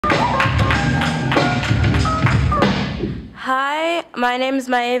Hi, my name is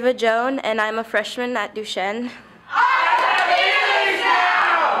Maeva Joan, and I'm a freshman at Duchesne.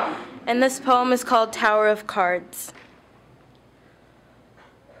 And this poem is called Tower of Cards.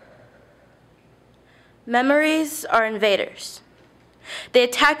 Memories are invaders. They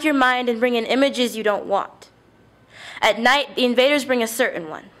attack your mind and bring in images you don't want. At night, the invaders bring a certain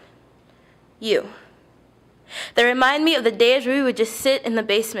one. You. They remind me of the days where we would just sit in the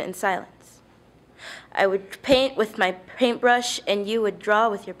basement in silence. I would paint with my paintbrush, and you would draw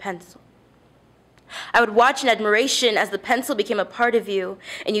with your pencil. I would watch in admiration as the pencil became a part of you,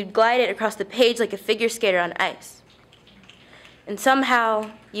 and you'd glide it across the page like a figure skater on ice. And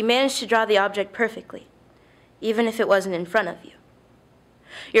somehow, you managed to draw the object perfectly, even if it wasn't in front of you.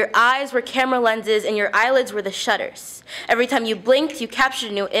 Your eyes were camera lenses, and your eyelids were the shutters. Every time you blinked, you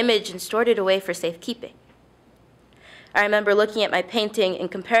captured a new image and stored it away for safekeeping. I remember looking at my painting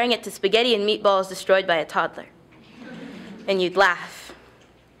and comparing it to spaghetti and meatballs destroyed by a toddler. And you'd laugh.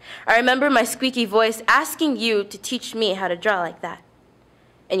 I remember my squeaky voice asking you to teach me how to draw like that.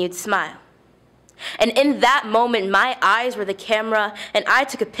 And you'd smile. And in that moment, my eyes were the camera, and I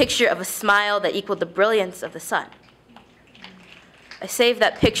took a picture of a smile that equaled the brilliance of the sun. I saved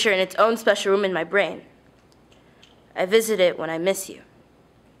that picture in its own special room in my brain. I visit it when I miss you.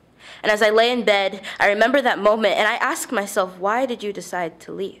 And as I lay in bed, I remember that moment, and I ask myself, why did you decide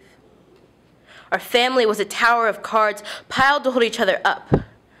to leave? Our family was a tower of cards piled to hold each other up.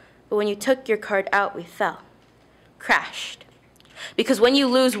 But when you took your card out, we fell, crashed. Because when you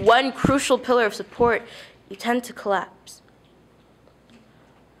lose one crucial pillar of support, you tend to collapse.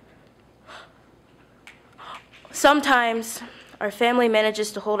 Sometimes, our family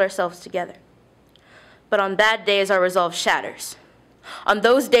manages to hold ourselves together. But on bad days, our resolve shatters. On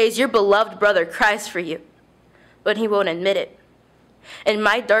those days, your beloved brother cries for you, but he won't admit it. In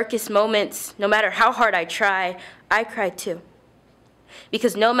my darkest moments, no matter how hard I try, I cry too.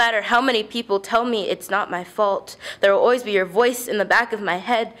 Because no matter how many people tell me it's not my fault, there will always be your voice in the back of my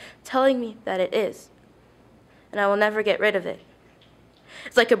head telling me that it is. And I will never get rid of it.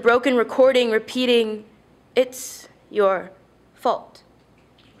 It's like a broken recording repeating, "It's your fault."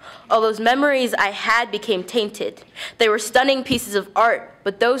 All those memories I had became tainted. They were stunning pieces of art,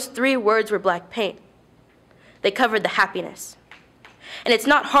 but those 3 words were black paint. They covered the happiness. And it's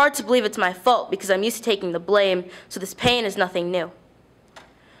not hard to believe it's my fault because I'm used to taking the blame, so this pain is nothing new.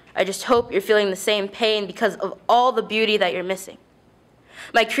 I just hope you're feeling the same pain because of all the beauty that you're missing.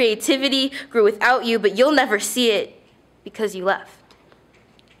 My creativity grew without you, but you'll never see it because you left.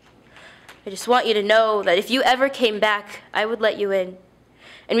 I just want you to know that if you ever came back, I would let you in.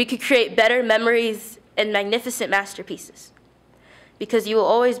 And we could create better memories and magnificent masterpieces. Because you will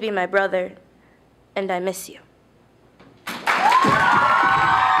always be my brother, and I miss you.